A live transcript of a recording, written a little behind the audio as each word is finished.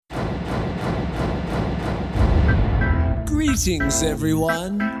Greetings,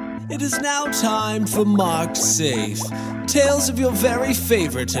 everyone. It is now time for Marked Safe. Tales of your very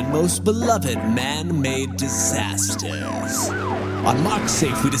favorite and most beloved man-made disasters. On Marked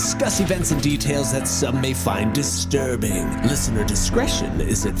Safe, we discuss events and details that some may find disturbing. Listener discretion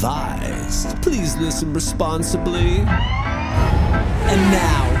is advised. Please listen responsibly. And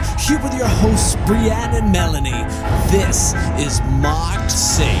now, here with your hosts, Brianne and Melanie, this is Marked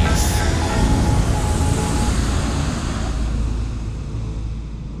Safe.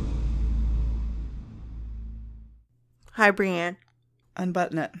 Hi, Brianne.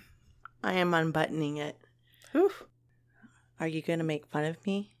 Unbutton it. I am unbuttoning it. Oof. Are you going to make fun of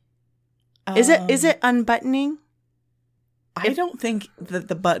me? Is it unbuttoning? I don't think that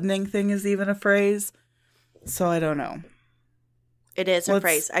the buttoning thing is even a phrase, so I don't know. It is a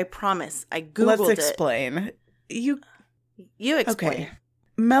phrase. I promise. I Googled it. Let's explain. You explain. Okay.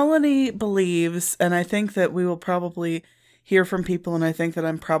 Melanie believes, and I think that we will probably hear from people, and I think that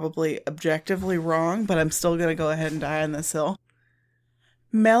I'm probably objectively wrong, but I'm still going to go ahead and die on this hill.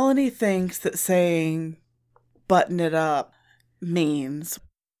 Melanie thinks that saying button it up means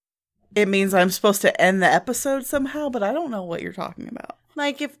I'm supposed to end the episode somehow, but I don't know what you're talking about.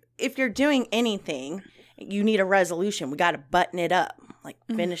 Like if you're doing anything, you need a resolution. We got to button it up. Like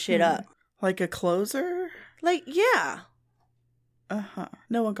finish it up. Like a closer? Like, yeah. Uh-huh.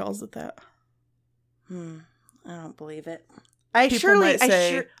 No one calls it that. I don't believe it. I did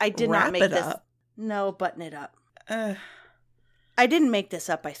not make this. Up. No, button it up. I didn't make this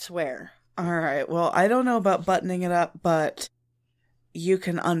up, I swear. All right. Well, I don't know about buttoning it up, but you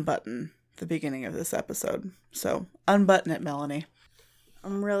can unbutton the beginning of this episode. So, unbutton it, Melanie.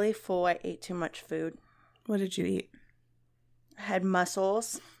 I'm really full. I ate too much food. What did you eat? I had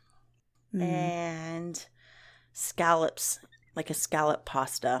mussels and scallops, like a scallop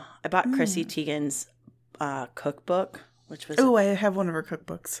pasta. I bought Chrissy Teigen's cookbook, which was... Oh, I have one of her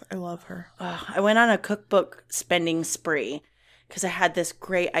cookbooks. I love her. I went on a cookbook spending spree because I had this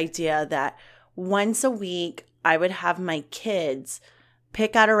great idea that once a week I would have my kids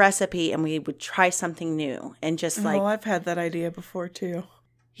pick out a recipe and we would try something new and just I've had that idea before too.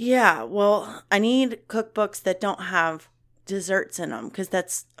 Yeah, well, I need cookbooks that don't have desserts in them because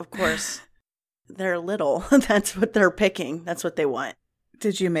that's, of course, they're little. That's what they're picking. That's what they want.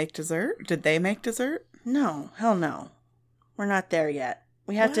 Did you make dessert? Did they make dessert? No, hell no. We're not there yet.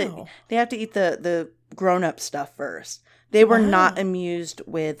 They have to eat the grown-up stuff first. They were not amused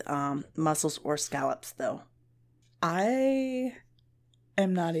with mussels or scallops, though. I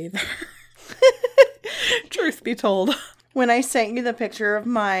am not either. Truth be told. When I sent you the picture of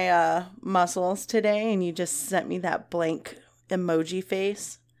my mussels today and you just sent me that blank emoji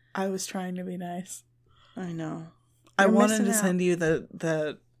face. I was trying to be nice. I know. I wanted to send you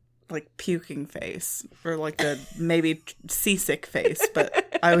the like puking face or like the maybe seasick face,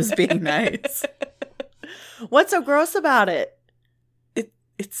 but I was being nice. What's so gross about it?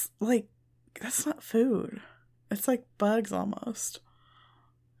 It's like, that's not food. It's like bugs almost.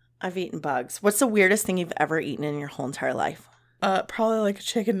 I've eaten bugs. What's the weirdest thing you've ever eaten in your whole entire life? Probably like a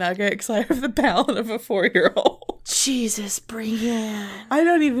chicken nugget because I have the palate of a 4-year-old. Jesus, Brianne.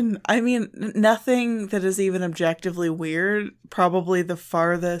 Nothing that is even objectively weird. Probably the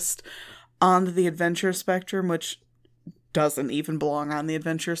farthest on the adventure spectrum, which doesn't even belong on the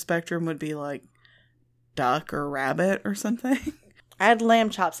adventure spectrum, would be like duck or rabbit or something. I had lamb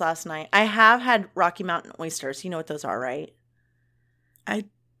chops last night. I have had Rocky Mountain oysters. You know what those are, right? I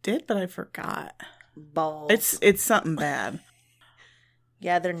did, but I forgot. Balls. It's something bad.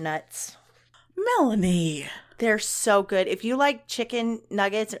 Yeah, they're nuts. Melanie. They're so good. If you like chicken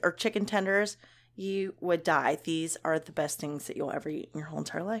nuggets or chicken tenders, you would die. These are the best things that you'll ever eat in your whole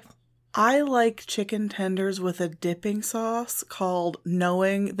entire life. I like chicken tenders with a dipping sauce called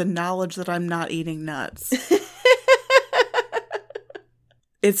knowing the knowledge that I'm not eating nuts.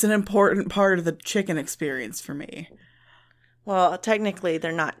 It's an important part of the chicken experience for me. Well, technically,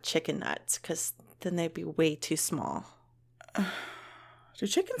 they're not chicken nuts because then they'd be way too small. Do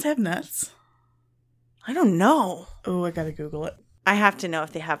chickens have nuts? I don't know. Oh, I gotta Google it. I have to know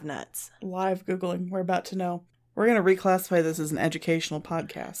if they have nuts. Live Googling. We're about to know. We're going to reclassify this as an educational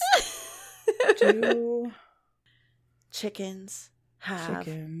podcast. Do chickens have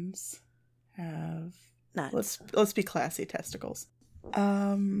nuts? Let's be classy, testicles.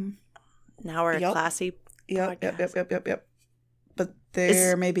 Now we're a classy podcast. Yep. But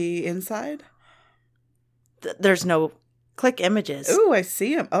they're maybe inside? There's no... Click images. Ooh, I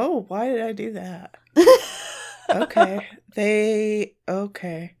see them. Oh, why did I do that? Okay.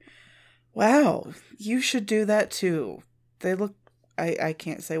 Wow. You should do that too. They look... I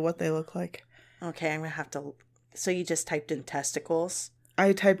can't say what they look like. Okay, I'm going to have to So you just typed in testicles?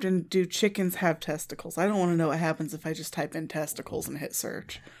 I typed in, do chickens have testicles? I don't want to know what happens if I just type in testicles and hit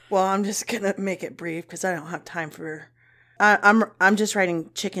search. Well, I'm just going to make it brief because I don't have time for... I'm just writing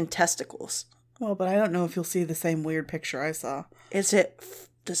chicken testicles. Well, but I don't know if you'll see the same weird picture I saw. Does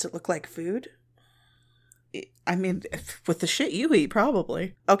it look like food? I mean, with the shit you eat,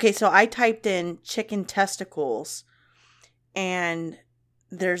 probably. Okay, so I typed in chicken testicles, and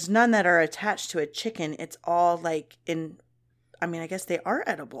there's none that are attached to a chicken. It's all like in... I mean, I guess they are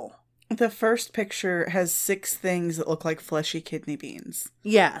edible. The first picture has 6 things that look like fleshy kidney beans.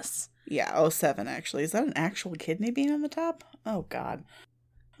 Yes. Yeah, 07 actually. Is that an actual kidney bean on the top? Oh, God.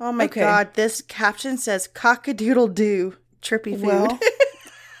 Oh, my God. This caption says cock-a-doodle-doo, trippy food. Well,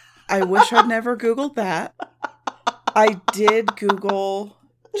 I wish I'd never Googled that. I did Google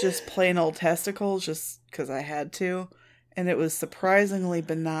just plain old testicles just because I had to. And it was surprisingly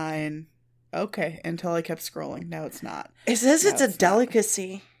benign. Okay, until I kept scrolling. Now it's not. It says it's a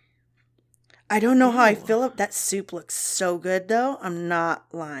delicacy. I don't know how I feel. That soup looks so good, though. I'm not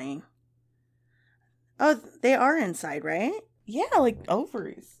lying. Oh, they are inside, right? Yeah, like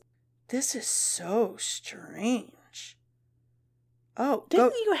ovaries. This is so strange. Oh,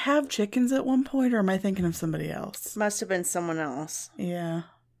 didn't you have chickens at one point, or am I thinking of somebody else? Must have been someone else. Yeah.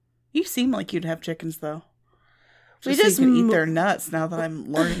 You seem like you'd have chickens, though. We just so you can eat their nuts now that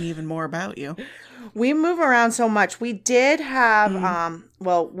I'm learning even more about you. We move around so much. We did have,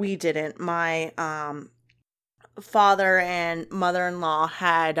 well, we didn't. My father and mother-in-law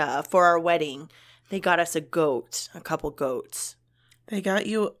had, for our wedding, they got us a couple goats. They got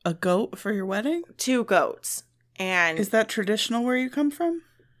you a goat for your wedding? 2 goats. And is that traditional where you come from?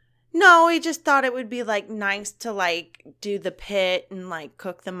 No, we just thought it would be, like, nice to, like, do the pit and, like,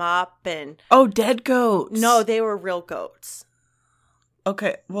 cook them up and... Oh, dead goats. No, they were real goats.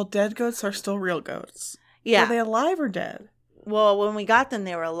 Okay, well, dead goats are still real goats. Yeah. Are they alive or dead? Well, when we got them,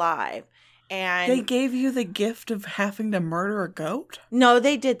 they were alive. And they gave you the gift of having to murder a goat? No,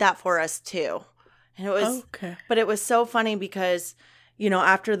 they did that for us, too. And it was... Okay. But it was so funny because... You know,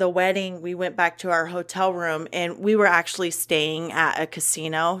 after the wedding, we went back to our hotel room and we were actually staying at a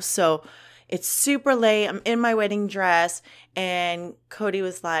casino. So it's super late. I'm in my wedding dress and Cody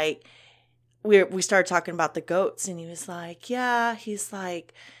was like, we started talking about the goats and he was like, yeah, he's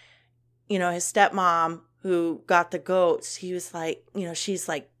like, you know, his stepmom who got the goats, he was like, you know, she's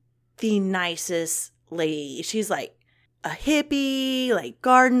like the nicest lady. She's like a hippie, like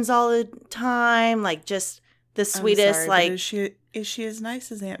gardens all the time, like just the sweetest, like... Is she as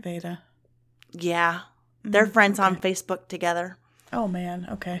nice as Aunt Veda? Yeah. They're friends on Facebook together. Oh, man.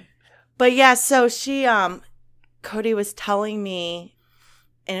 Okay. But yeah, so she, Cody was telling me,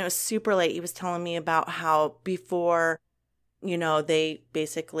 and it was super late, he was telling me about how before, you know, they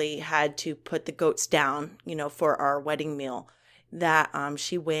basically had to put the goats down, you know, for our wedding meal, that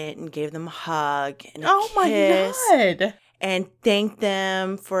she went and gave them a hug and a kiss. My God. And thanked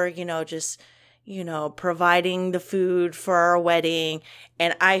them for, you know, just... you know, providing the food for our wedding.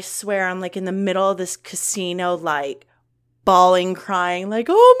 And I swear I'm like in the middle of this casino, like bawling, crying, like,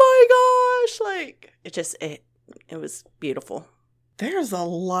 oh my gosh. Like it was beautiful. There's a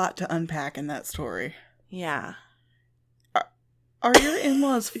lot to unpack in that story. Yeah. Are your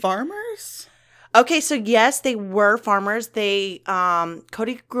in-laws farmers? Okay. So yes, they were farmers. They,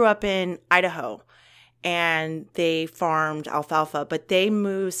 Cody grew up in Idaho. And they farmed alfalfa, but they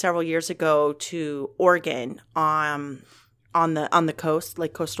moved several years ago to Oregon, on the coast,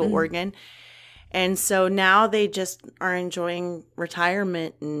 like coastal Oregon. And so now they just are enjoying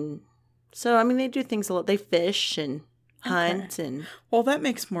retirement. And so, I mean, they do things a lot. They fish and hunt. Okay. And well, that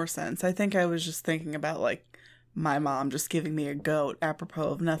makes more sense. I think I was just thinking about like my mom just giving me a goat apropos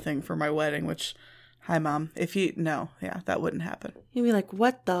of nothing for my wedding, which... Hi, Mom. That wouldn't happen. You'd be like,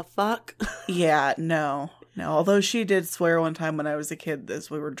 what the fuck? Yeah, no. Although she did swear one time when I was a kid, as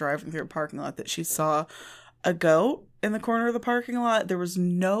we were driving through a parking lot, that she saw a goat in the corner of the parking lot. There was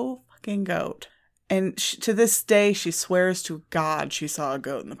no fucking goat. And to this day, she swears to God she saw a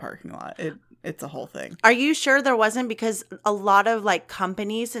goat in the parking lot. It's a whole thing. Are you sure there wasn't? Because a lot of like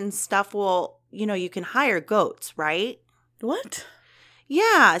companies and stuff will, you know, you can hire goats, right? What?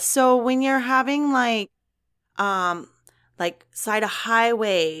 Yeah, so when you're having like side of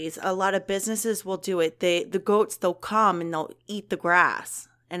highways, a lot of businesses will do it. The goats, they'll come and they'll eat the grass,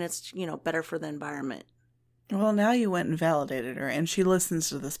 and it's, you know, better for the environment. Well, now you went and validated her, and she listens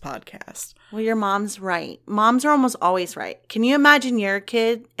to this podcast. Well, your mom's right. Moms are almost always right. Can you imagine your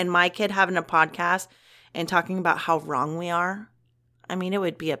kid and my kid having a podcast and talking about how wrong we are? I mean, it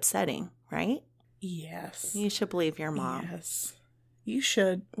would be upsetting, right? Yes. You should believe your mom. Yes. You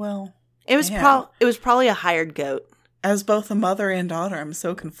should. Well, It was it was probably a hired goat. As both a mother and daughter, I'm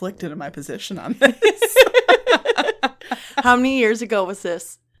so conflicted in my position on this. How many years ago was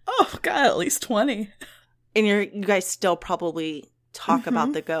this? Oh, God, at least 20. And you guys still probably talk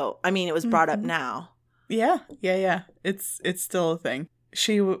about the goat. I mean, it was brought up now. Yeah. It's still a thing.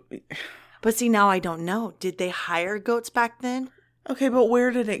 But see, now I don't know. Did they hire goats back then? Okay, but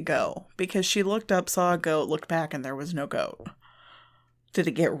where did it go? Because she looked up, saw a goat, looked back, and there was no goat. Did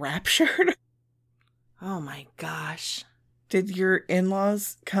it get raptured? Oh my gosh. Did your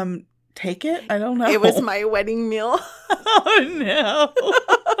in-laws come take it? I don't know. It was my wedding meal. Oh, no.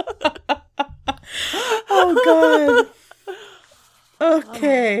 Oh, God.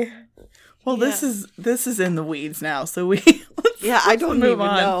 Okay. Well, Yeah. this is in the weeds now, so we... I don't move even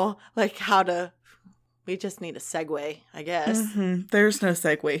on. know like how to... We just need a segue, I guess. Mm-hmm. There's no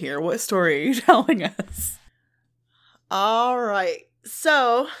segue here. What story are you telling us? All right.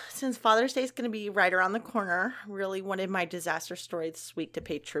 So, since Father's Day is going to be right around the corner, really wanted my disaster story this week to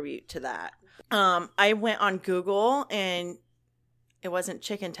pay tribute to that. I went on Google and it wasn't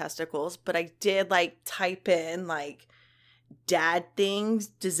chicken testicles, but I did like type in like dad things,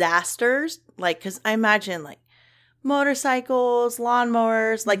 disasters, like, because I imagine like motorcycles,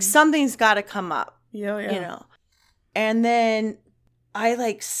 lawnmowers, like something's got to come up. Yeah. You know. And then I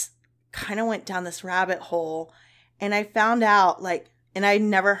like kind of went down this rabbit hole and I found out like, and I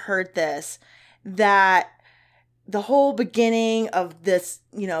never heard this, that the whole beginning of this,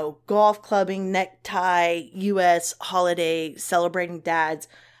 you know, golf clubbing, necktie, U.S. holiday celebrating dads,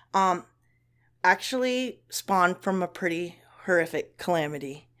 actually spawned from a pretty horrific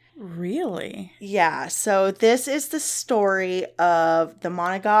calamity. Really? Yeah, so this is the story of the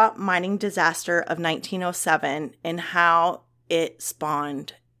Monongah mining disaster of 1907 and how it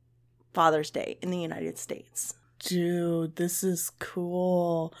spawned Father's Day in the United States. Dude, this is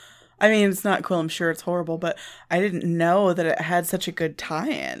cool. I mean, it's not cool. I'm sure it's horrible, but I didn't know that it had such a good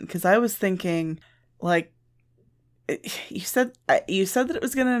tie-in because I was thinking, like, you said that it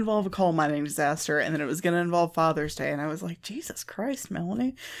was going to involve a coal mining disaster and then it was going to involve Father's Day, and I was like, Jesus Christ,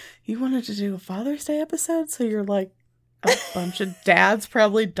 Melanie, you wanted to do a Father's Day episode, so you're like, a bunch of dads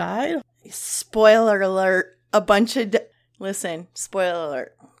probably died? Spoiler alert, a bunch of listen, spoiler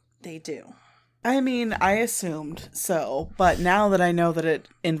alert, they do. I mean, I assumed so, but now that I know that it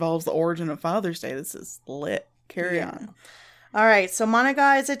involves the origin of Father's Day, this is lit. Carry on. All right, so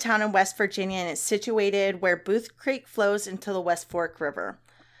Monongah is a town in West Virginia, and it's situated where Booth Creek flows into the West Fork River.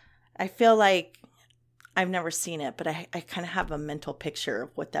 I feel like I've never seen it, but I kind of have a mental picture of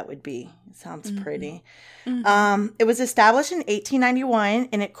what that would be. It sounds pretty. Mm-hmm. It was established in 1891,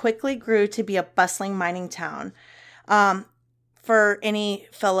 and it quickly grew to be a bustling mining town. For any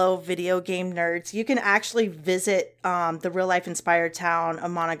fellow video game nerds, you can actually visit the real-life inspired town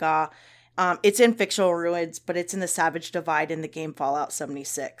of Monongah. It's in fictional ruins, but it's in the Savage Divide in the game Fallout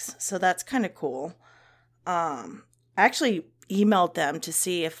 76. So that's kind of cool. I actually emailed them to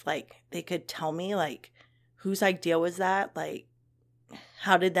see if like they could tell me like whose idea was that? Like,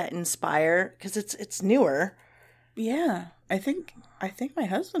 how did that inspire? Because it's newer. Yeah, I think my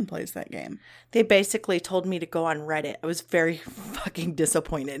husband plays that game. They basically told me to go on Reddit. I was very fucking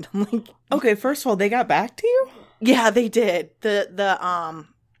disappointed. I'm like, okay, first of all, they got back to you? Yeah, they did. The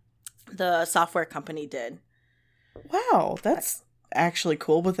software company did. Wow, that's actually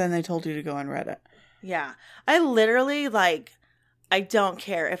cool. But then they told you to go on Reddit. Yeah, I literally like. I don't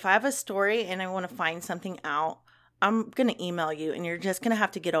care if I have a story and I want to find something out. I'm gonna email you, and you're just gonna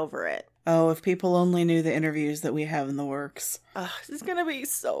have to get over it. Oh, if people only knew the interviews that we have in the works. This is going to be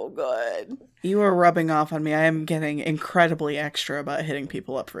so good. You are rubbing off on me. I am getting incredibly extra about hitting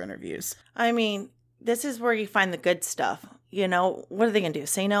people up for interviews. I mean, this is where you find the good stuff. You know, what are they going to do?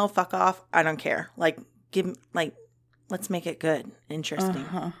 Say no? Fuck off? I don't care. Like, let's make it good. Interesting.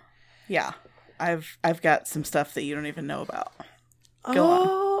 Uh-huh. Yeah. I've got some stuff that you don't even know about. Go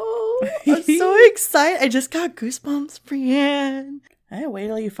on. I'm so excited. I just got goosebumps, Brienne. Hey, wait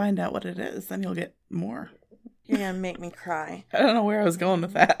till you find out what it is. Then you'll get more. You're going to make me cry. I don't know where I was going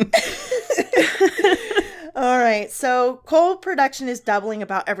with that. All right. So coal production is doubling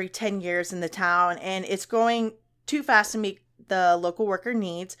about every 10 years in the town, and it's growing too fast to meet the local worker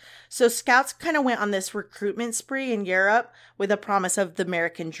needs. So scouts kind of went on this recruitment spree in Europe with a promise of the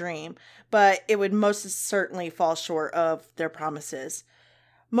American dream, but it would most certainly fall short of their promises.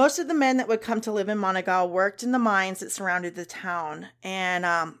 Most of the men that would come to live in Monongah worked in the mines that surrounded the town.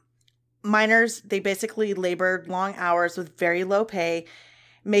 And miners, they basically labored long hours with very low pay,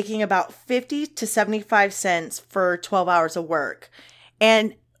 making about 50 to 75 cents for 12 hours of work.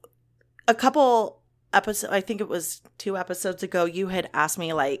 And a couple episodes, I think it was 2 episodes ago, you had asked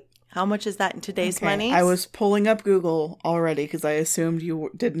me, like, How much is that in today's money? I was pulling up Google already because I assumed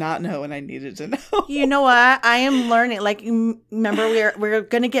you did not know and I needed to know. You know what? I am learning. Like, remember, we're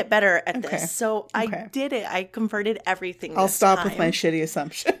going to get better at this. So I did it. I converted everything. I'll stop with my shitty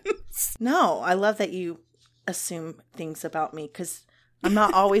assumptions. No, I love that you assume things about me because I'm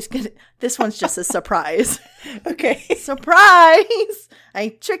not always going to. This one's just a surprise. Okay. Surprise!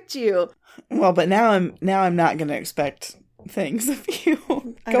 I tricked you. Well, but now I'm not going to expect things of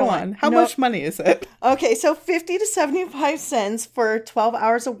you. Go on. How much money is it? Okay, so 50 to 75 cents for 12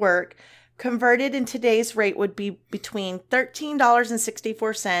 hours of work. Converted in today's rate would be between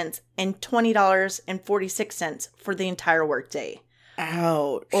 $13.64 and $20.46 for the entire workday.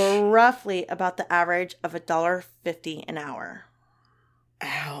 Ouch. Or roughly about the average of $1.50 an hour.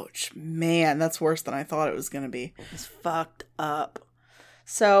 Ouch. Man, that's worse than I thought it was going to be. It's fucked up.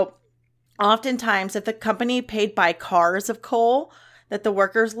 So, oftentimes, if the company paid by cars of coal that the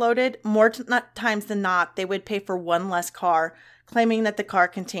workers loaded, more times than not, they would pay for one less car, claiming that the car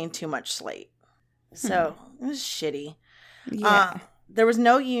contained too much slate. So, it was shitty. Yeah. There was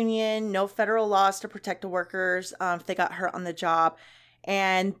no union, no federal laws to protect the workers if they got hurt on the job,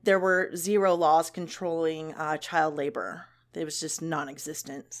 and there were zero laws controlling child labor. It was just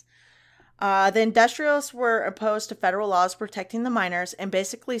non-existent. The industrialists were opposed to federal laws protecting the miners and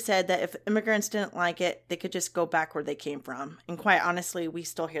basically said that if immigrants didn't like it, they could just go back where they came from. And quite honestly, we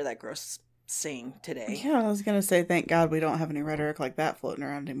still hear that gross saying today. Yeah, I was going to say, thank God we don't have any rhetoric like that floating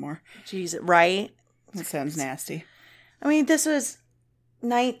around anymore. Jeez, right? That sounds nasty. I mean, this was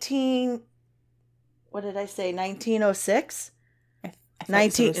 1906? I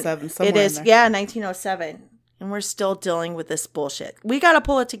 1907, somewhere it is, in there. yeah, 1907. And we're still dealing with this bullshit. We got to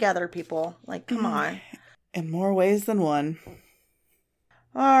pull it together, people. Like, come on. In more ways than one.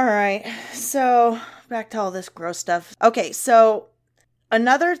 All right. So, back to all this gross stuff. Okay, so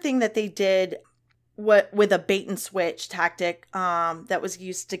another thing that they did with a bait and switch tactic that was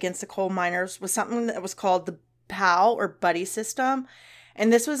used against the coal miners was something that was called the POW or buddy system.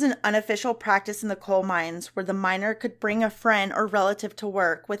 And this was an unofficial practice in the coal mines where the miner could bring a friend or relative to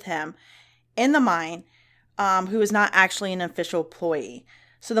work with him in the mine who was not actually an official employee.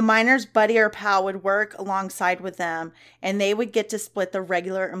 So the miner's buddy or pal would work alongside with them and they would get to split the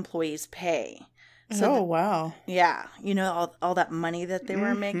regular employee's pay. So wow. Yeah. You know, all that money that they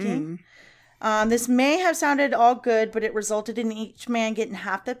were making. This may have sounded all good, but it resulted in each man getting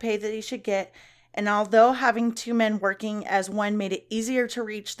half the pay that he should get. And although having two men working as one made it easier to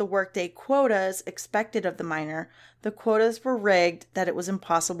reach the workday quotas expected of the miner, the quotas were rigged that it was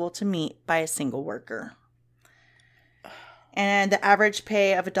impossible to meet by a single worker. And the average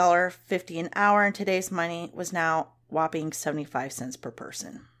pay of $1.50 an hour in today's money was now whopping 75 cents per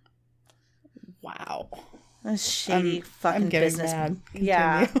person. Wow. That's shady fucking business. Mad.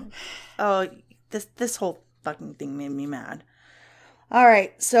 Yeah. Oh, this whole fucking thing made me mad. All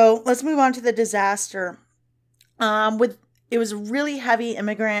right, so let's move on to the disaster. It was a really heavy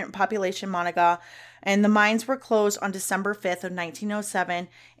immigrant population, Monongah, and the mines were closed on December 5th of 1907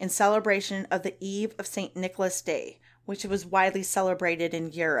 in celebration of the Eve of St. Nicholas Day, which was widely celebrated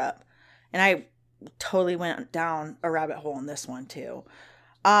in Europe. And I totally went down a rabbit hole in this one, too.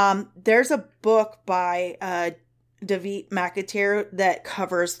 There's a book by David McAteer that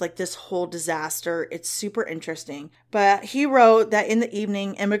covers like this whole disaster. It's super interesting. But he wrote that in the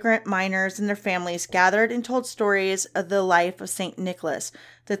evening, immigrant miners and their families gathered and told stories of the life of St. Nicholas,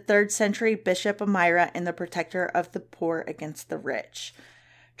 the 3rd century bishop of Myra and the protector of the poor against the rich.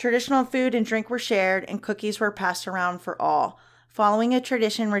 Traditional food and drink were shared and cookies were passed around for all. Following a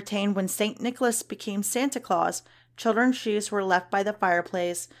tradition retained when St. Nicholas became Santa Claus, children's shoes were left by the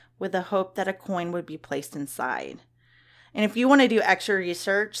fireplace with the hope that a coin would be placed inside. And if you want to do extra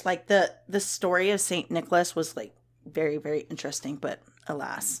research, like the story of St. Nicholas was like very, very interesting, but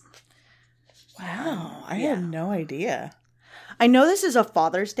alas. Wow, I had no idea. I know this is a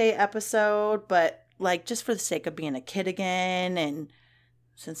Father's Day episode, but like just for the sake of being a kid again, and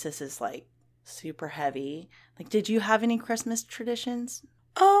since this is like super heavy, like did you have any Christmas traditions?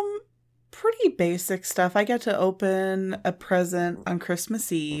 Pretty basic stuff. I get to open a present on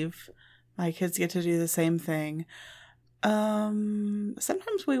Christmas Eve. My kids get to do the same thing.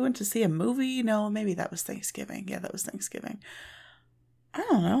 Sometimes we went to see a movie. No, maybe that was Thanksgiving. Yeah, that was Thanksgiving. I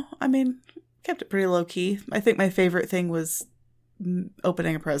don't know. I mean, kept it pretty low key. I think my favorite thing was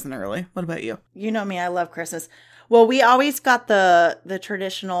opening a present early. What about you? You know me, I love Christmas. Well, we always got the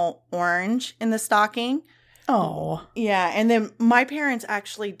traditional orange in the stocking. Oh. Yeah, and then my parents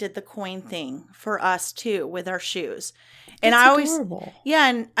actually did the coin thing for us too with our shoes. And That's I always adorable. Yeah,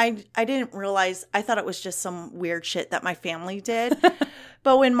 and I didn't realize, I thought it was just some weird shit that my family did.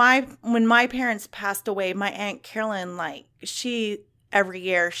 But when my parents passed away, my Aunt Carolyn, like, every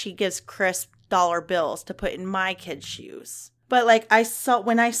year she gives crisp dollar bills to put in my kids' shoes. But like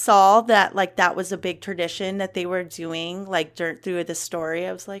when I saw that, like, that was a big tradition that they were doing, like, through the story,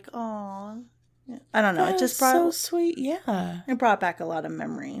 I was like, oh, I don't know. That It just is brought so sweet. Yeah. it brought back a lot of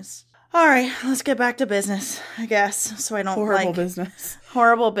memories. All right, let's get back to business, I guess. So I don't Horrible business.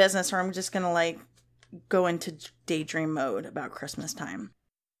 Horrible business, or I'm just gonna like go into daydream mode about Christmas time.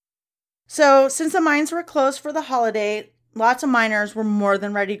 So since the mines were closed for the holiday, lots of miners were more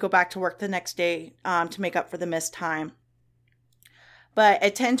than ready to go back to work the next day to make up for the missed time. But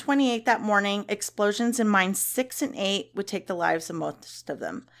at 10:28 that morning, explosions in mines 6 and 8 would take the lives of most of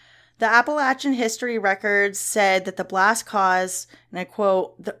them. The Appalachian history records said that the blast caused, and I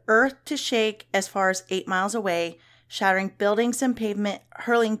quote, the earth to shake as far as 8 miles away, shattering buildings and pavement,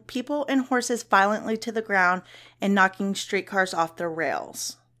 hurling people and horses violently to the ground, and knocking streetcars off their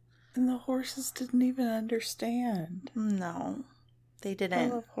rails. And the horses didn't even understand. No, they I didn't.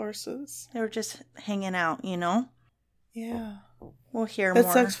 love horses. They were just hanging out, you know? Yeah. We'll hear That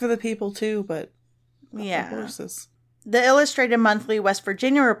more. sucks for the people too, but not Yeah. the horses. The Illustrated Monthly West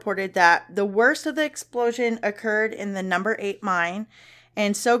Virginia reported that the worst of the explosion occurred in the number 8 mine,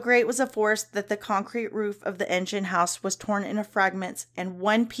 and so great was the force that the concrete roof of the engine house was torn into fragments, and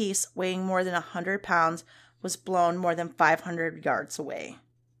one piece weighing more than 100 pounds was blown more than 500 yards away.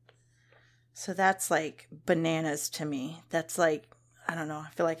 So that's like bananas to me. That's like, I don't know, I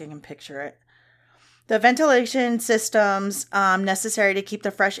feel like I can picture it. The ventilation systems necessary to keep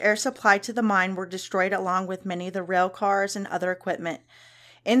the fresh air supply to the mine were destroyed, along with many of the rail cars and other equipment.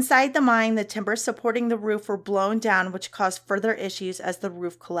 Inside the mine, the timbers supporting the roof were blown down, which caused further issues as the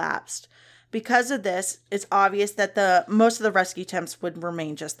roof collapsed. Because of this, it's obvious that most of the rescue attempts would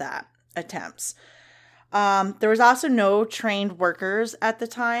remain just that, attempts. There was also no trained workers at the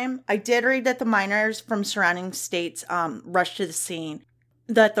time. I did read that the miners from surrounding states rushed to the scene.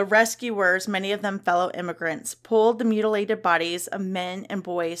 That the rescuers, many of them fellow immigrants, pulled the mutilated bodies of men and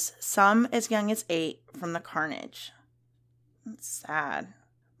boys, some as young as 8, from the carnage. That's sad.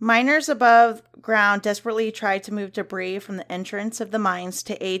 Miners above ground desperately tried to move debris from the entrance of the mines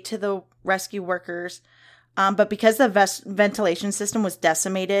to aid to the rescue workers, but because the ventilation system was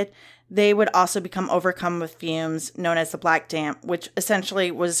decimated, they would also become overcome with fumes known as the black damp, which essentially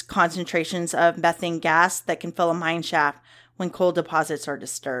was concentrations of methane gas that can fill a mine shaft when coal deposits are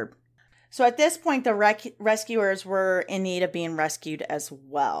disturbed. So at this point, the rescuers were in need of being rescued as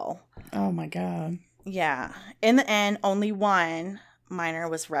well. Oh my God. Yeah. In the end, only one miner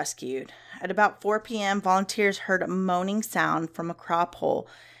was rescued. At about 4 p.m., volunteers heard a moaning sound from a crop hole.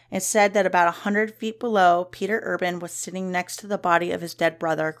 It said that about 100 feet below, Peter Urban was sitting next to the body of his dead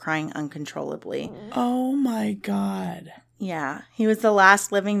brother, crying uncontrollably. Oh my God. Yeah. He was the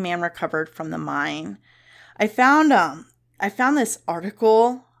last living man recovered from the mine. I found this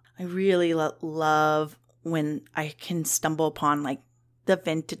article. I really love when I can stumble upon like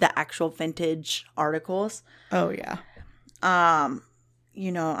the actual vintage articles. Oh yeah.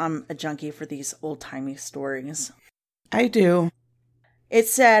 You know, I'm a junkie for these old-timey stories. I do. It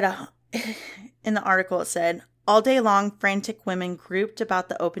said, in the article, it said, all day long, frantic women grouped about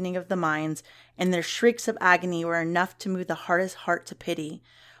the opening of the mines, and their shrieks of agony were enough to move the hardest heart to pity.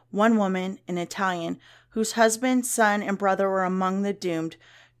 One woman, an Italian, whose husband, son, and brother were among the doomed,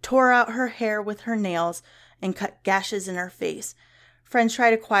 tore out her hair with her nails and cut gashes in her face. Friends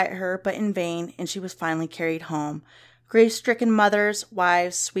tried to quiet her, but in vain, and she was finally carried home. Grief-stricken mothers,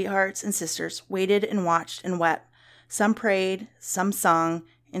 wives, sweethearts, and sisters waited and watched and wept. Some prayed, some sung,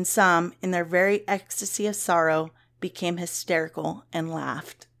 and some, in their very ecstasy of sorrow, became hysterical and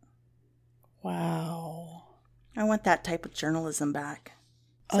laughed. Wow. I want that type of journalism back.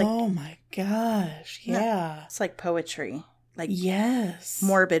 Oh my gosh. Yeah. It's like poetry. Like, yes.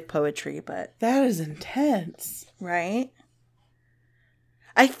 morbid poetry, but... That is intense. Right?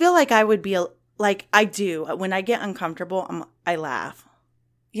 I feel like I would be... Like, I do. When I get uncomfortable, I laugh.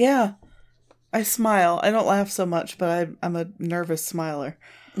 Yeah. I smile. I don't laugh so much, but I'm a nervous smiler.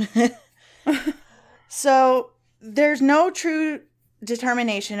 So, there's no true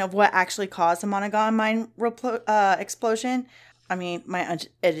determination of what actually caused the Monongah mine explosion. I mean, my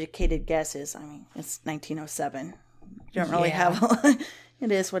uneducated guess is, it's 1907. You don't really have...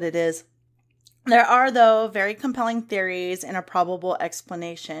 It is what it is. There are, though, very compelling theories and a probable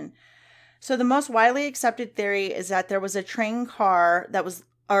explanation. So the most widely accepted theory is that there was a train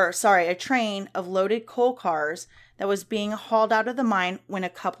of loaded coal cars that was being hauled out of the mine when a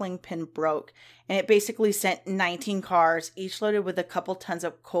coupling pin broke. And it basically sent 19 cars, each loaded with a couple tons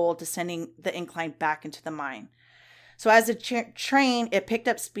of coal, descending the incline back into the mine. So as the train, it picked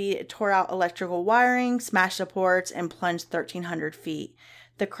up speed, it tore out electrical wiring, smashed supports, and plunged 1,300 feet.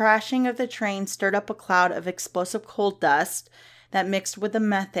 The crashing of the train stirred up a cloud of explosive coal dust that mixed with the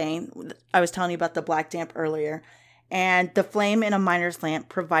methane. I was telling you about the black damp earlier. And the flame in a miner's lamp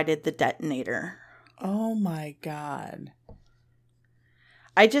provided the detonator. Oh my God.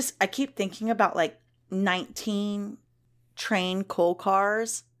 I keep thinking about like 19 train coal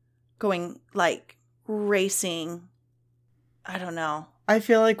cars going like racing. I don't know. I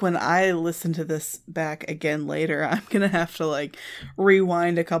feel like when I listen to this back again later, I'm going to have to like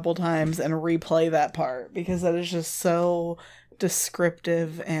rewind a couple times and replay that part because that is just so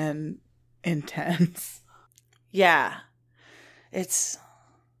descriptive and intense. Yeah. It's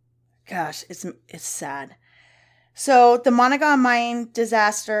sad. So the Monongah mine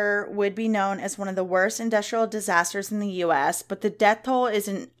disaster would be known as one of the worst industrial disasters in the U.S., but the death toll is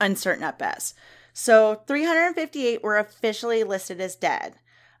uncertain at best. So 358 were officially listed as dead.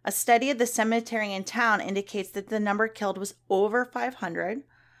 A study of the cemetery in town indicates that the number killed was over 500.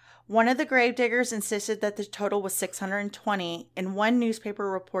 One of the gravediggers insisted that the total was 620, and one newspaper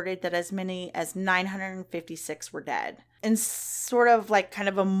reported that as many as 956 were dead. And sort of like kind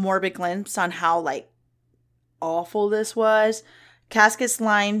of a morbid glimpse on how like awful this was, caskets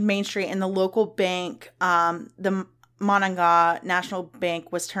lined Main Street, and the local bank, the Monongah National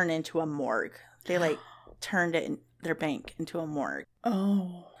Bank, was turned into a morgue. They like turned their bank into a morgue.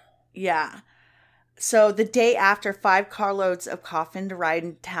 Oh. Yeah. So the day after, 5 carloads of coffins arrived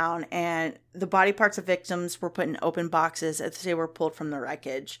in town, and the body parts of victims were put in open boxes as they were pulled from the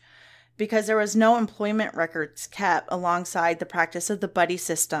wreckage. Because there was no employment records kept alongside the practice of the buddy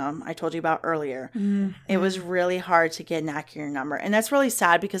system I told you about earlier, it was really hard to get an accurate number. And that's really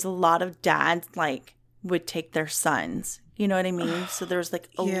sad because a lot of dads like would take their sons. You know what I mean? So there's like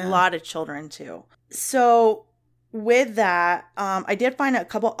a lot of children too. So with that, I did find a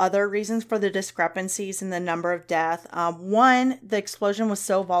couple other reasons for the discrepancies in the number of deaths. One, the explosion was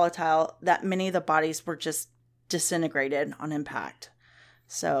so volatile that many of the bodies were just disintegrated on impact.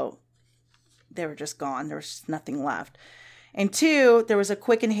 So they were just gone. There was just nothing left. And 2, there was a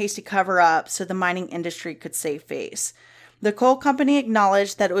quick and hasty cover-up so the mining industry could save face. The coal company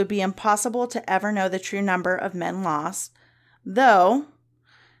acknowledged that it would be impossible to ever know the true number of men lost, though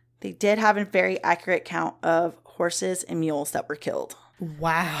they did have a very accurate count of horses and mules that were killed.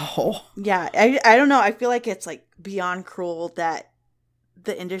 Wow. Yeah, I don't know. I feel like it's like beyond cruel that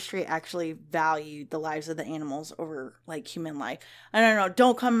the industry actually valued the lives of the animals over like human life. I don't know.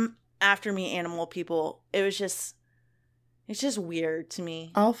 Don't come after me, animal people. It's just weird to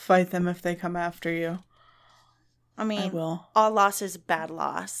me. I'll fight them if they come after you. I mean, I will. All loss is bad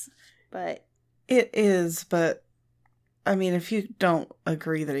loss, but it is. But I mean, if you don't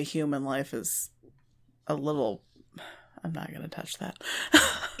agree that a human life is a little, I'm not gonna touch that.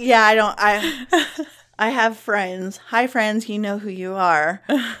 Yeah, I have friends. Hi, friends. You know who you are.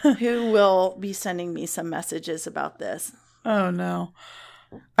 Who will be sending me some messages about this? Oh no.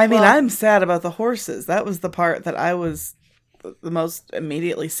 I mean, I'm sad about the horses. That was the part that I was the most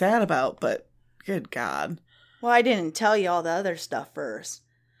immediately sad about, but good God. Well, I didn't tell you all the other stuff first.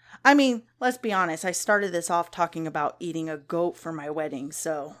 I mean, let's be honest. I started this off talking about eating a goat for my wedding,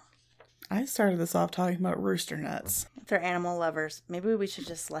 so. I started this off talking about rooster nuts. If they're animal lovers, maybe we should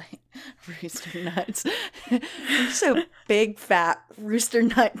just like rooster nuts. Just a big fat rooster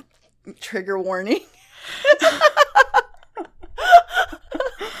nut trigger warning.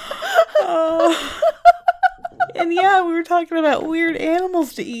 And yeah, we were talking about weird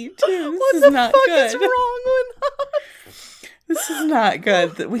animals to eat too. What the fuck is wrong with us? This is not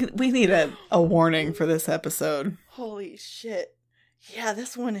good. We need a warning for this episode. Holy shit. Yeah,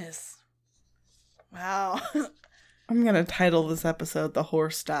 this one is. Wow. I'm going to title this episode The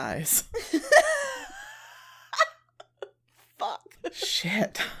Horse Dies. Fuck.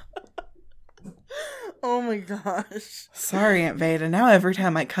 Shit. Oh my gosh. Sorry, Aunt Veda. Now every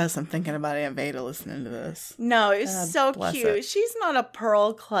time I cuss, I'm thinking about Aunt Veda listening to this. No, it's so cute. It. She's not a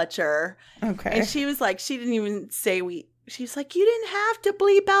pearl clutcher. Okay. And she was like, she didn't even say she's like, you didn't have to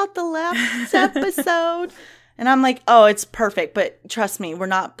bleep out the last episode. And I'm like, oh, it's perfect. But trust me, we're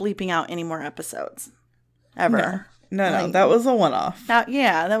not bleeping out any more episodes. Ever. No. That was a one-off.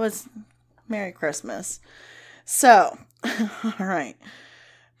 Yeah, that was Merry Christmas. So, all right.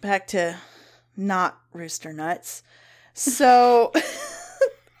 Back to not rooster nuts. So,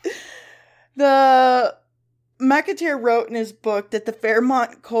 the McAteer wrote in his book that the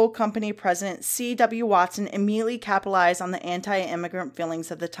Fairmont Coal Company president, C.W. Watson, immediately capitalized on the anti-immigrant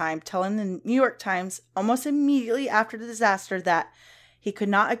feelings of the time, telling the New York Times almost immediately after the disaster that He could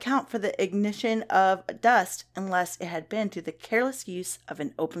not account for the ignition of dust unless it had been through the careless use of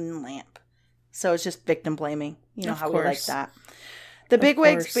an open lamp. So it's just victim blaming. You know how we like that. The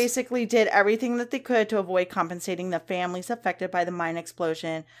bigwigs basically did everything that they could to avoid compensating the families affected by the mine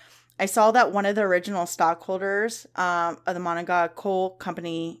explosion. I saw that one of the original stockholders of the Monongah Coal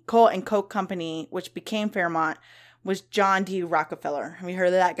and Coke Company, which became Fairmont, was John D. Rockefeller. Have you heard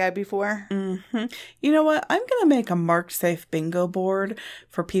of that guy before? Mm-hmm. You know what? I'm going to make a marked safe bingo board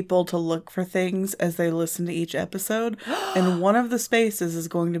for people to look for things as they listen to each episode. And one of the spaces is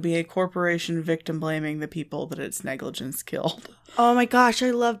going to be a corporation victim blaming the people that its negligence killed. Oh my gosh, I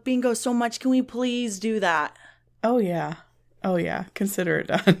love bingo so much. Can we please do that? Oh, yeah. Oh, yeah. Consider it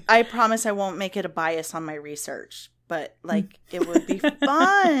done. I promise I won't make it a bias on my research, but like it would be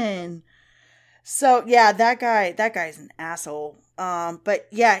fun. So, yeah, that guy's an asshole. But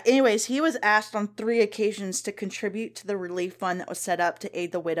yeah, anyways, he was asked on 3 occasions to contribute to the relief fund that was set up to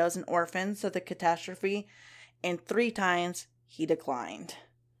aid the widows and orphans of the catastrophe. And 3 times he declined.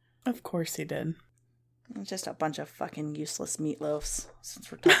 Of course he did. Just a bunch of fucking useless meatloafs,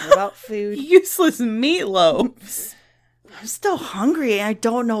 since we're talking about food. Useless meatloafs. I'm still hungry and I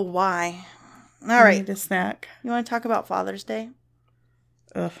don't know why. All right. Need a snack. You want to talk about Father's Day?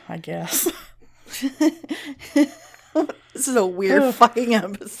 Ugh, I guess. This is a weird fucking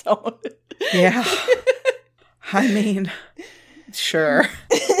episode. Yeah. I mean, sure.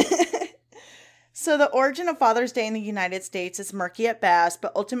 So the origin of Father's Day in the United States is murky at best,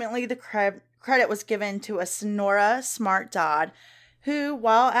 but ultimately the credit was given to a Sonora Smart Dodd, who,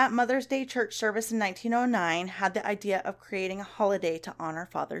 while at Mother's Day church service in 1909, had the idea of creating a holiday to honor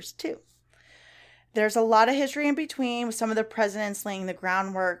fathers too. There's a lot of history in between, with some of the presidents laying the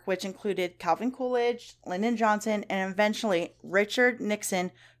groundwork, which included Calvin Coolidge, Lyndon Johnson, and eventually Richard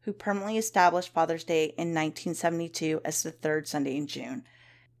Nixon, who permanently established Father's Day in 1972 as the 3rd Sunday in June.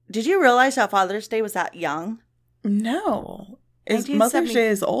 Did you realize how Father's Day was that young? No. Mother's Day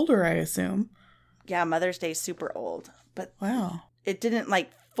is older, I assume. Yeah, Mother's Day is super old. But wow. It didn't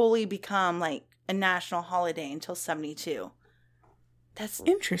fully become a national holiday until 72. That's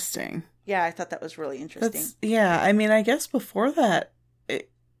interesting. Yeah, I thought that was really interesting. Yeah, I mean, I guess before that,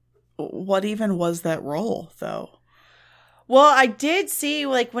 what even was that role, though? Well, I did see,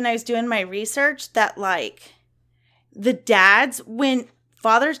 when I was doing my research, that, the dads, when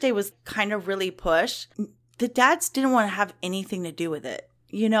Father's Day was kind of really pushed, the dads didn't want to have anything to do with it.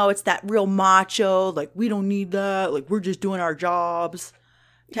 You know, it's that real macho, we don't need that, we're just doing our jobs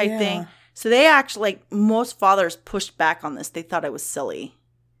type thing. So they actually, most fathers pushed back on this. They thought it was silly.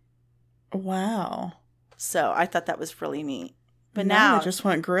 Wow. So I thought that was really neat. But now I just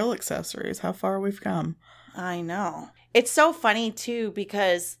want grill accessories. How far we've come. I know. It's so funny too,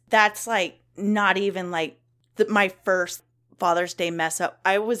 because that's not even my first Father's Day mess up.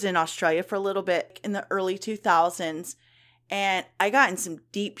 I was in Australia for a little bit in the early 2000s, and I got in some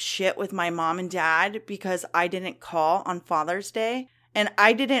deep shit with my mom and dad because I didn't call on Father's Day. And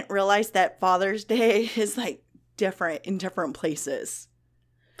I didn't realize that Father's Day is different in different places.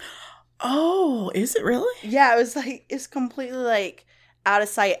 Oh, is it really? Yeah, it was it's completely out of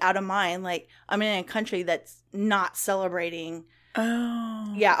sight, out of mind. I'm in a country that's not celebrating.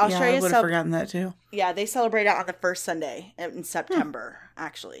 Oh. Yeah, Australia. Yeah, I would have forgotten that too. Yeah, they celebrate it on the 1st Sunday in September,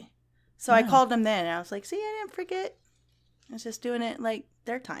 actually. So I called them then and I was like, see, I didn't forget. I was just doing it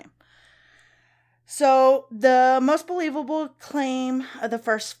their time. So the most believable claim of the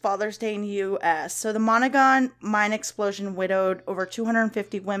first Father's Day in the U.S. So the Monongah mine explosion widowed over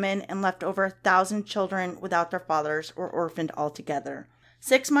 250 women and left over 1,000 children without their fathers or orphaned altogether.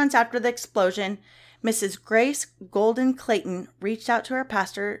 6 months after the explosion, Mrs. Grace Golden Clayton reached out to her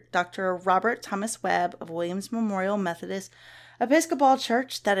pastor, Dr. Robert Thomas Webb of Williams Memorial Methodist Episcopal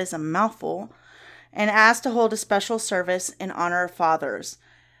Church, that is a mouthful, and asked to hold a special service in honor of fathers.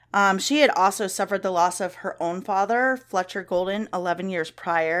 She had also suffered the loss of her own father, Fletcher Golden, 11 years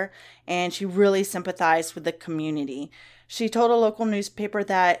prior, and she really sympathized with the community. She told a local newspaper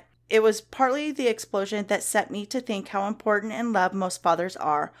that it was partly the explosion that set me to think how important and loved most fathers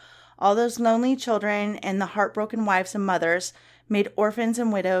are. All those lonely children and the heartbroken wives and mothers made orphans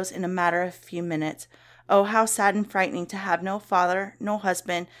and widows in a matter of a few minutes. Oh, how sad and frightening to have no father, no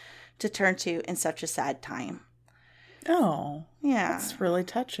husband to turn to in such a sad time. Oh, yeah. That's really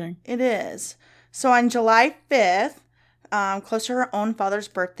touching. It is. So on July 5th, close to her own father's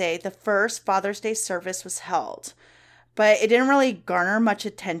birthday, the first Father's Day service was held. But it didn't really garner much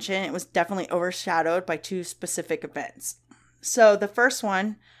attention. It was definitely overshadowed by 2 specific events. So the first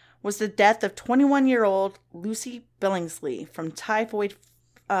one was the death of 21-year-old Lucy Billingsley from typhoid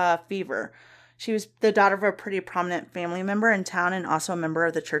fever. She was the daughter of a pretty prominent family member in town and also a member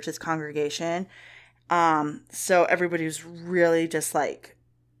of the church's congregation. So everybody was really just like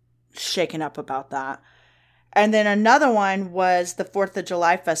shaken up about that. And then another one was the 4th of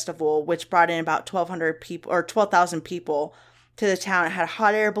July festival, which brought in about 1,200 people or 12,000 people to the town. It had a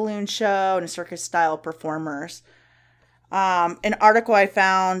hot air balloon show and circus style performers. An article I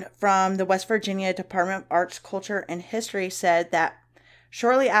found from the West Virginia Department of Arts, Culture, and History said that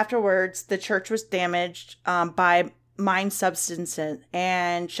shortly afterwards, the church was damaged by mine substances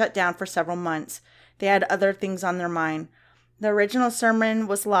and shut down for several months. They had other things on their mind. The original sermon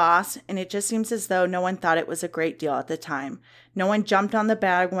was lost, and it just seems as though no one thought it was a great deal at the time. No one jumped on the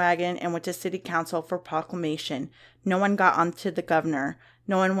bandwagon and went to city council for proclamation. No one got on to the governor.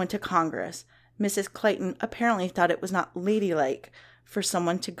 No one went to Congress. Mrs. Clayton apparently thought it was not ladylike for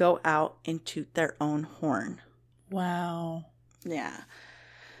someone to go out and toot their own horn. Wow. Yeah.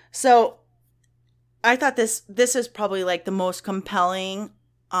 So I thought this is probably like the most compelling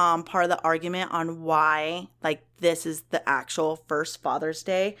part of the argument on why like this is the actual first Father's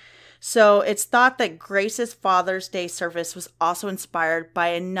Day. So it's thought that Grace's Father's Day service was also inspired by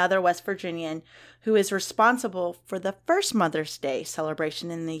another West Virginian who is responsible for the first Mother's Day celebration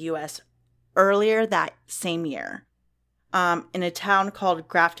in the U.S. earlier that same year in a town called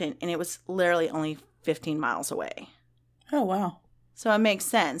Grafton, and it was literally only 15 miles away. Oh, wow. So it makes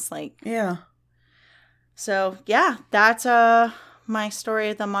sense. Like, yeah. So, yeah, that's my story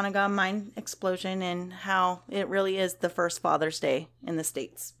of the Monongah mine explosion and how it really is the first Father's Day in the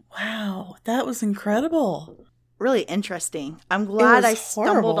States. Wow, that was incredible. Really interesting. I'm glad I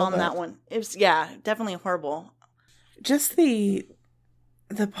stumbled on horrible, that one. It was, yeah, definitely horrible. Just the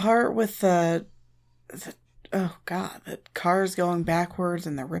part with the oh God, the cars going backwards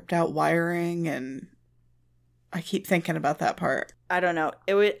and the ripped out wiring, and I keep thinking about that part. I don't know.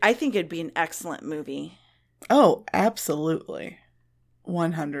 I think it'd be an excellent movie. Oh, absolutely.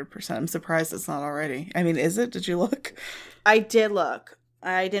 100%. I'm surprised it's not already. I mean, is it? Did you look? I did look.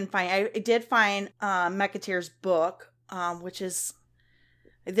 I did find McAteer's book, which is,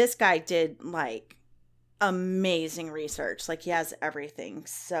 this guy did like amazing research. Like, he has everything.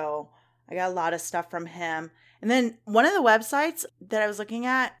 So I got a lot of stuff from him. And then one of the websites that I was looking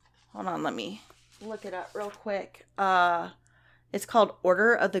at, hold on, let me look it up real quick. It's called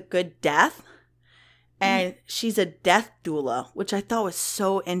Order of the Good Death. And she's a death doula, which I thought was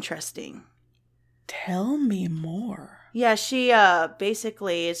so interesting. Tell me more. Yeah, she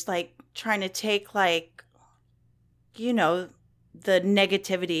basically is like trying to take like, you know, the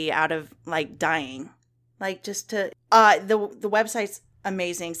negativity out of like dying. Like just to the website's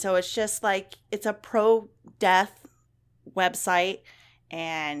amazing. So it's just like it's a pro-death website,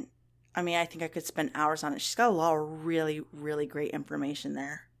 and I mean, I think I could spend hours on it. She's got a lot of really, really great information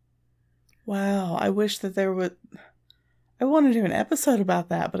there. Wow, I wish that there would... I want to do an episode about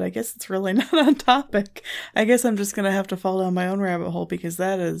that, but I guess it's really not on topic. I guess I'm just going to have to fall down my own rabbit hole because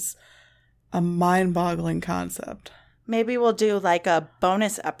that is a mind-boggling concept. Maybe we'll do like a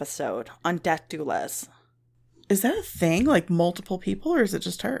bonus episode on death doulas. Is that a thing? Like multiple people, or is it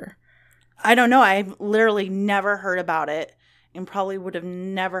just her? I don't know. I've literally never heard about it, and probably would have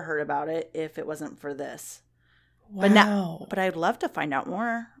never heard about it if it wasn't for this. Wow. But I'd love to find out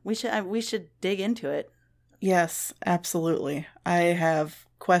more. We should dig into it. Yes, absolutely. I have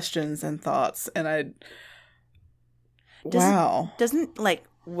questions and thoughts, and wow. Doesn't like,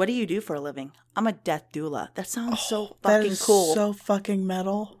 what do you do for a living? I'm a death doula. That sounds so fucking that is cool. So fucking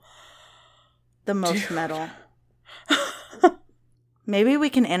metal. The most metal. Maybe we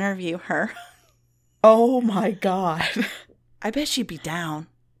can interview her. Oh my God. I bet she'd be down.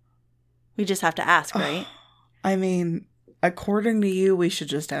 We just have to ask, right? I mean, according to you, we should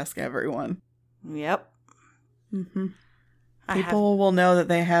just ask everyone. Yep. Mm-hmm. People will know that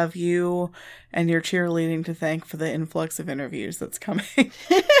they have you and your cheerleading to thank for the influx of interviews that's coming.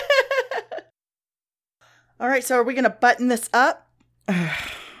 All right, so are we going to button this up?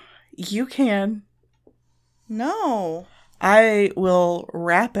 You can. No. I will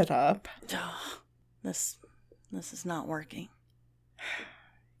wrap it up. This is not working.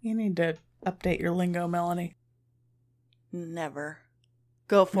 You need to update your lingo, Melanie. Never.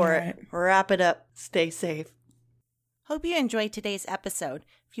 Go for it. Wrap it up. Stay safe. Hope you enjoyed today's episode.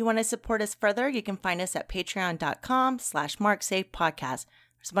 If you want to support us further, you can find us at patreon.com/MarkSafePodcast.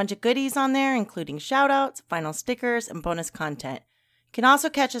 There's a bunch of goodies on there, including shoutouts, final stickers, and bonus content. You can also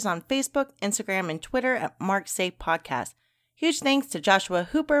catch us on Facebook, Instagram, and Twitter at MarkSafePodcast. Huge thanks to Joshua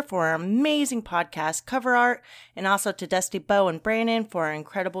Hooper for our amazing podcast cover art, and also to Dusty Bow and Brandon for our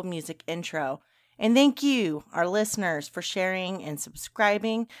incredible music intro. And thank you, our listeners, for sharing and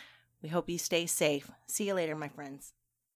subscribing. We hope you stay safe. See you later, my friends.